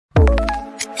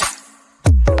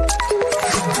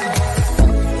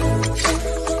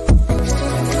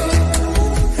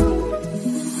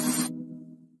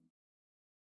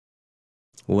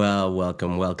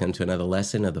Welcome to another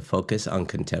lesson of the Focus on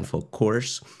Contentful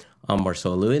course. I'm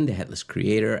Marcelo Lewin, the Headless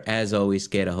Creator. As always,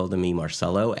 get a hold of me,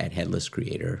 Marcelo, at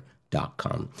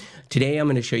headlesscreator.com. Today, I'm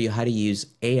going to show you how to use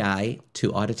AI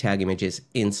to auto tag images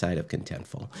inside of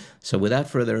Contentful. So without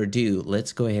further ado,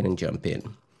 let's go ahead and jump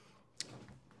in.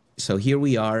 So here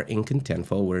we are in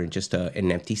Contentful. We're in just an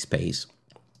empty space.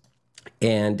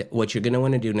 And what you're going to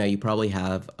want to do now, you probably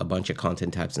have a bunch of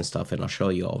content types and stuff, and I'll show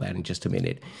you all that in just a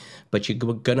minute. But you're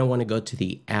going to want to go to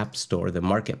the App Store, the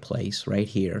Marketplace, right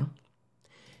here.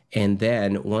 And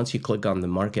then once you click on the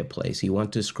Marketplace, you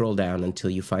want to scroll down until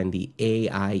you find the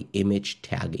AI image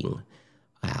tagging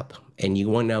app. And you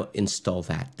want to install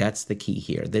that. That's the key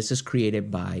here. This is created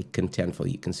by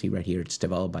Contentful. You can see right here, it's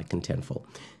developed by Contentful.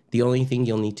 The only thing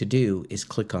you'll need to do is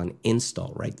click on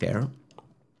Install right there.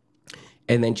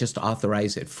 And then just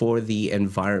authorize it for the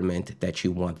environment that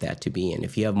you want that to be in.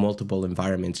 If you have multiple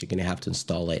environments, you're going to have to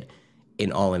install it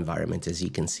in all environments, as you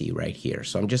can see right here.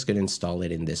 So I'm just going to install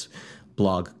it in this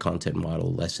blog content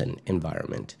model lesson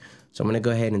environment. So I'm going to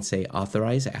go ahead and say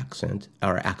authorize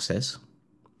access.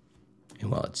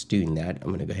 And while it's doing that, I'm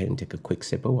going to go ahead and take a quick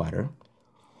sip of water.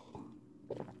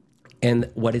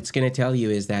 And what it's going to tell you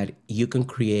is that you can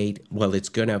create, well, it's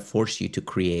going to force you to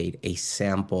create a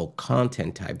sample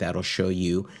content type that'll show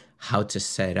you how to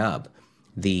set up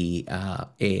the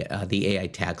AI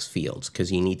tags fields,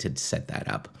 because you need to set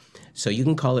that up. So you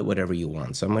can call it whatever you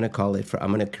want. So I'm going to call it,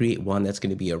 I'm going to create one that's going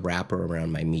to be a wrapper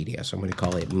around my media. So I'm going to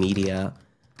call it media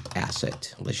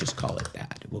asset. Let's just call it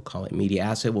that. We'll call it media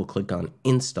asset. We'll click on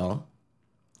install.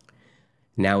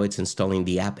 Now it's installing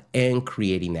the app and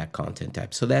creating that content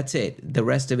type. So that's it. The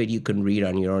rest of it you can read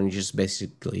on your own. Just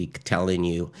basically telling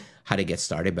you how to get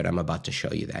started, but I'm about to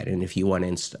show you that. And if you want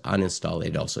to uninstall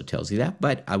it, also tells you that,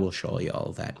 but I will show you all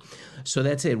of that. So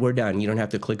that's it. We're done. You don't have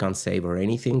to click on save or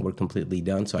anything. We're completely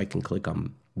done. So I can click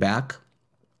on back.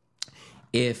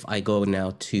 If I go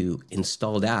now to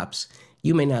installed apps,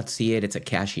 you may not see it. It's a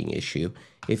caching issue.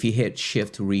 If you hit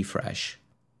shift refresh,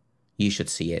 you should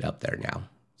see it up there now.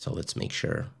 So let's make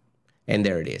sure. And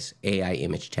there it is, AI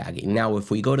image tagging. Now, if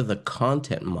we go to the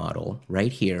content model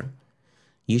right here,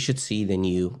 you should see the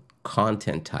new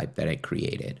content type that I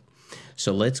created.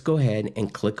 So let's go ahead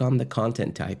and click on the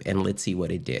content type and let's see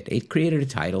what it did. It created a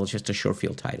title, it's just a short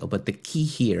field title. But the key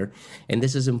here, and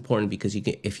this is important because you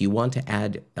can, if you want to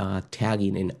add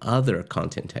tagging in other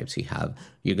content types you have,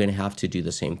 you're going to have to do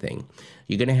the same thing.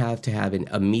 You're going to have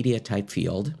a media type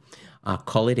field.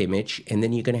 Call it image, and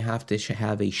then you're going to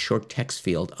have a short text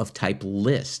field of type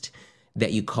list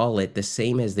that you call it the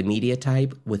same as the media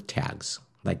type with tags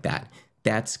like that.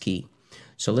 That's key.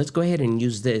 So let's go ahead and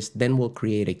use this. Then we'll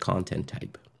create a content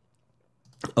type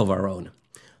of our own.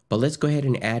 But let's go ahead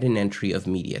and add an entry of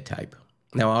media type.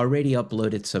 Now, I already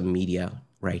uploaded some media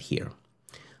right here.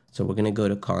 So we're going to go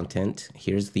to content.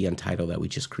 Here's the untitled that we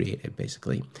just created,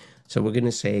 basically. So we're going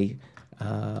to say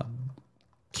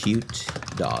cute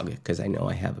dog, because I know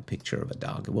I have a picture of a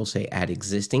dog. We'll say add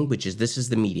existing, which is, this is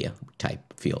the media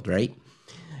type field, right?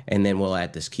 And then we'll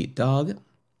add this cute dog.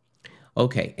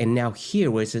 Okay, and now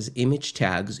here where it says image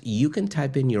tags, you can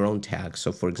type in your own tags.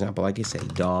 So for example, like I say,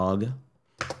 dog,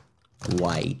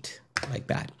 white, like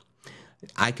that.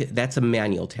 That's a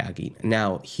manual tagging.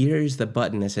 Now, here's the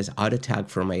button that says auto tag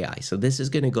from AI. So this is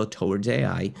going to go towards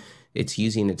AI. It's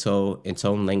using its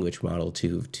own language model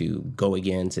to go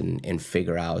against and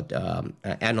figure out,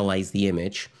 analyze the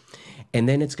image. And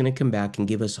then it's going to come back and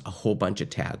give us a whole bunch of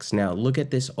tags. Now, look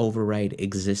at this override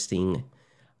existing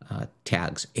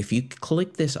tags. If you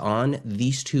click this on,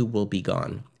 these two will be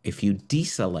gone. If you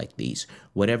deselect these,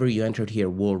 whatever you entered here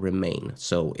will remain.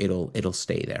 So it'll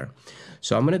stay there.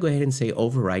 So I'm going to go ahead and say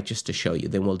override just to show you.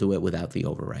 Then we'll do it without the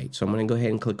override. So I'm going to go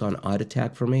ahead and click on auto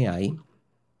tag from AI.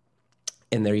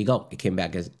 And there you go. It came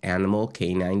back as animal,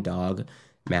 canine, dog,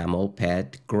 mammal,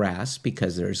 pet, grass,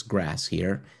 because there's grass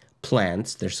here.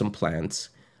 Plants, there's some plants.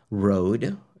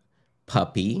 Road,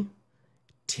 puppy,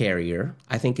 terrier.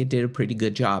 I think it did a pretty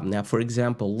good job. Now, for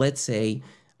example, let's say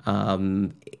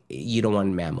you don't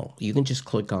want mammal. You can just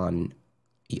click on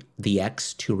the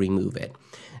X to remove it.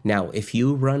 Now, if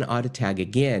you run auto tag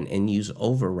again and use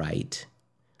overwrite,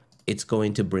 it's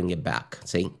going to bring it back.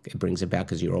 See, it brings it back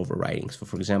because you're overriding. So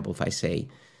for example, if I say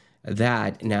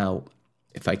that, now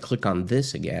if I click on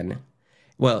this again,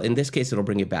 well, in this case, it'll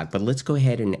bring it back, but let's go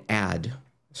ahead and add.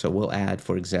 So we'll add,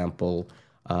 for example,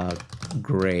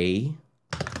 gray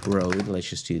road. Let's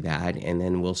just do that. And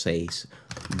then we'll say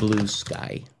blue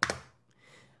sky.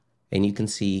 And you can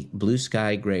see blue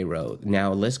sky, gray road.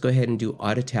 Now let's go ahead and do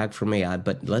auto tag from AI,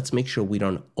 but let's make sure we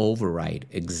don't override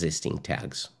existing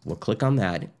tags. We'll click on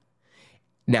that.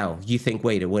 Now you think,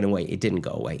 wait, it went away. It didn't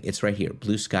go away. It's right here,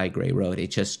 blue sky, gray road.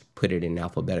 It just put it in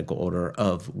alphabetical order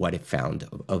of what it found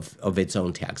of its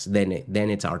own tags. Then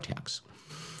it's our tags.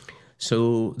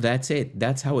 So that's it.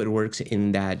 That's how it works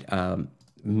in that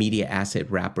media asset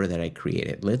wrapper that I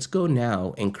created. Let's go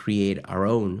now and create our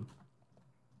own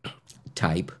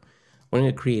type. We're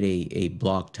going to create a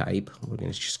blog type. We're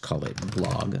going to just call it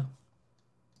blog.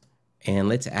 And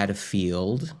let's add a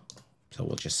field. So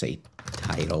we'll just say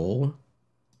title.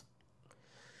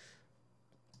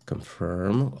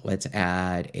 Confirm. Let's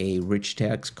add a rich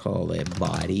text, call it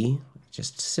body.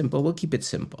 Just simple. We'll keep it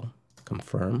simple.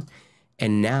 Confirm.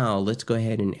 And now let's go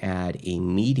ahead and add a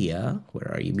media. Where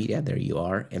are you, media? There you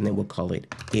are. And then we'll call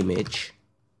it image.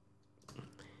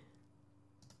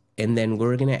 And then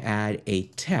we're going to add a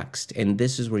text. And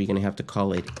this is where you're going to have to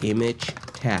call it image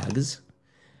tags.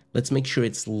 Let's make sure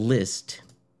it's list.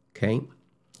 Okay.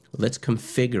 Let's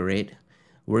configure it.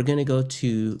 We're going to go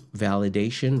to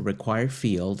validation, required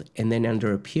field, and then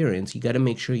under appearance, you got to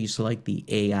make sure you select the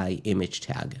AI image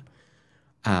tag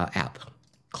app.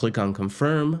 Click on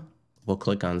confirm. We'll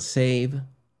click on save.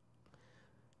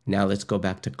 Now let's go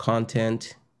back to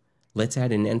content. Let's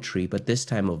add an entry, but this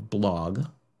time of blog.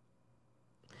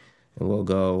 And we'll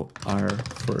go our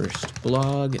first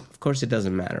blog. Of course, it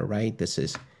doesn't matter, right?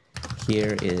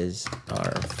 Here is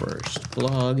our first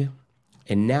blog.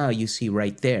 And now you see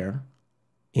right there,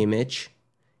 image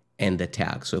and the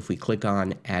tag. So if we click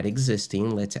on add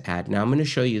existing, let's add. Now I'm going to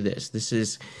show you this. This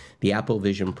is the Apple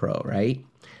Vision Pro, right?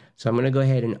 So I'm going to go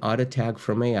ahead and auto tag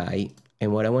from AI.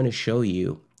 And what I want to show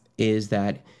you is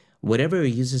that whatever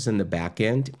it uses in the back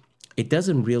end, it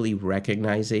doesn't really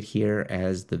recognize it here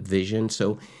as the Vision.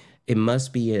 So it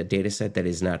must be a data set that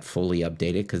is not fully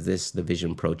updated because the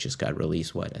Vision Pro just got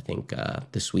released, I think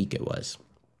this week it was.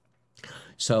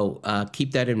 So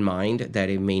keep that in mind, that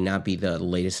it may not be the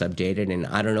latest updated. And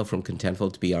I don't know from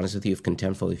Contentful, to be honest with you,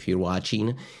 if you're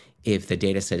watching, if the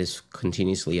data set is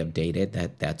continuously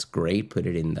updated, that's great. Put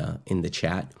it in the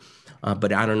chat.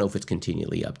 But I don't know if it's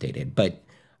continually updated. But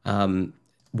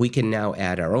we can now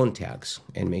add our own tags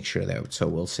and make sure that, so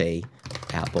we'll say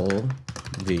Apple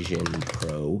Vision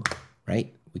Pro,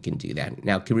 right? We can do that.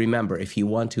 Now, remember, if you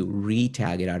want to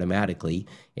re-tag it automatically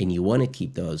and you want to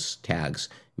keep those tags,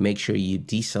 make sure you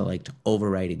deselect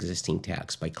override existing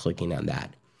tags by clicking on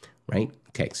that, right?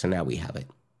 Okay, so now we have it.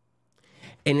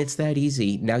 And it's that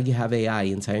easy. Now you have AI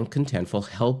inside Contentful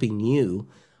helping you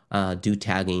do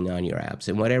tagging on your apps.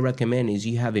 And what I recommend is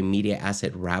you have a media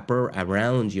asset wrapper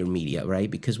around your media,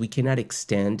 right? Because we cannot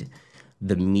extend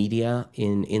the media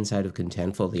inside of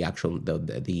Contentful,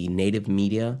 the native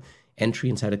media entry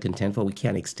inside of Contentful, we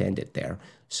can't extend it there.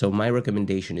 So my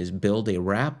recommendation is build a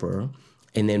wrapper,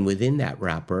 and then within that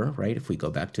wrapper, right, if we go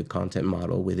back to content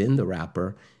model, within the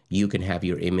wrapper, you can have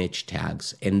your image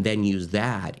tags and then use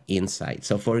that inside.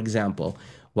 So for example,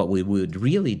 what we would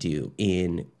really do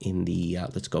in the,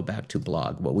 let's go back to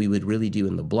blog. What we would really do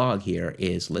in the blog here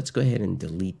is, let's go ahead and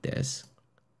delete this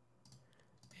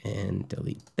and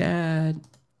delete that.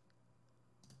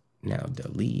 Now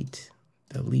delete.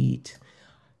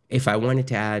 If I wanted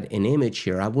to add an image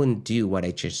here, I wouldn't do what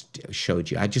I just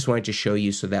showed you. I just wanted to show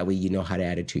you so that way you know how to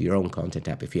add it to your own content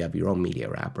app if you have your own media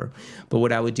wrapper. But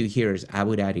what I would do here is I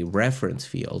would add a reference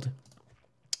field.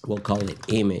 We'll call it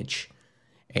image.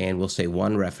 And we'll say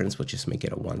one reference. We'll just make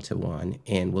it a one-to-one.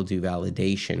 And we'll do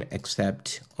validation,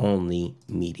 except only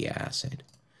media asset.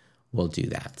 We'll do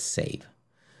that. Save.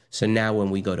 So now when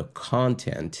we go to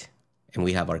content and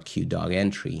we have our QDOG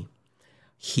entry,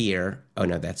 here, oh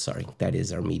no, that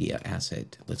is our media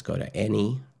asset. Let's go to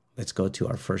any, let's go to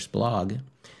our first blog.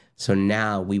 So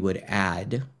now we would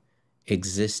add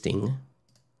existing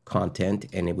content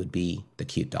and it would be the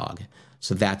cute dog.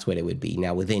 So that's what it would be.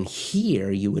 Now within here,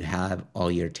 you would have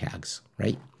all your tags,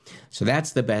 right? So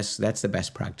that's the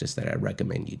best practice that I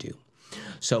recommend you do.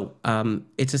 So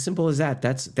it's as simple as that.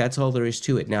 That's all there is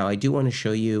to it. Now, I do want to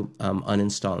show you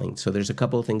uninstalling. So there's a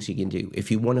couple of things you can do.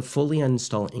 If you want to fully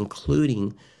uninstall,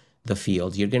 including the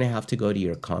fields, you're going to have to go to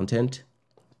your content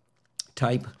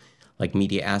type, like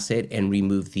media asset, and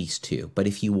remove these two. But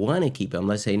if you want to keep them,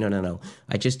 let's say, no,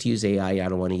 I just use AI. I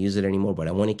don't want to use it anymore, but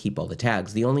I want to keep all the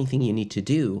tags. The only thing you need to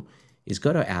do is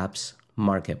go to Apps,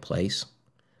 Marketplace,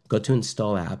 go to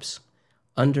Install Apps.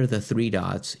 Under the three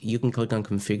dots, you can click on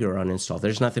Configure or Uninstall.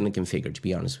 There's nothing to configure, to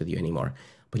be honest with you, anymore.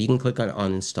 But you can click on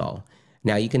Uninstall.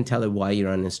 Now, you can tell it why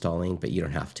you're uninstalling, but you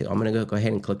don't have to. I'm going to go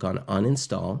ahead and click on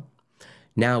Uninstall.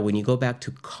 Now, when you go back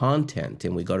to Content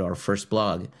and we go to our first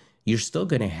blog, you're still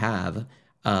going to have,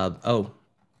 oh,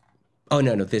 Oh,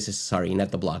 no, no, this is, sorry,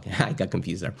 not the blog. I got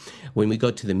confused there. When we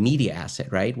go to the media asset,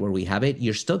 right, where we have it,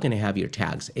 you're still going to have your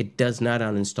tags. It does not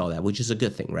uninstall that, which is a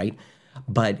good thing, right?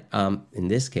 But in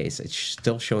this case, it's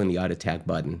still showing the auto tag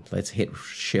button. Let's hit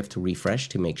shift refresh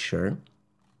to make sure.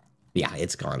 Yeah,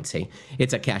 it's gone. See,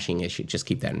 it's a caching issue. Just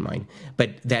keep that in mind.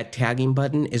 But that tagging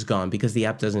button is gone because the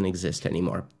app doesn't exist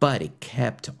anymore. But it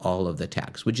kept all of the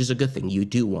tags, which is a good thing. You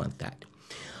do want that.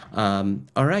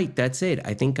 All right, that's it.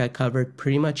 I think I covered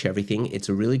pretty much everything. It's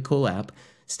a really cool app.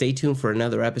 Stay tuned for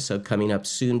another episode coming up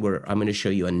soon where I'm going to show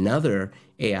you another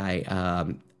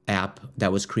AI app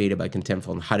that was created by Contentful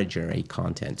on how to generate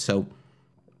content. So,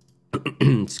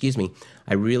 excuse me,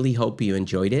 I really hope you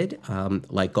enjoyed it.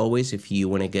 Like always, if you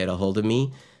want to get a hold of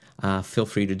me, feel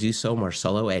free to do so,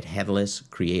 Marcelo at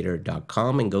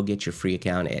headlesscreator.com, and go get your free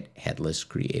account at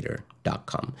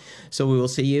headlesscreator.com. So we will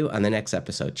see you on the next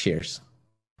episode. Cheers.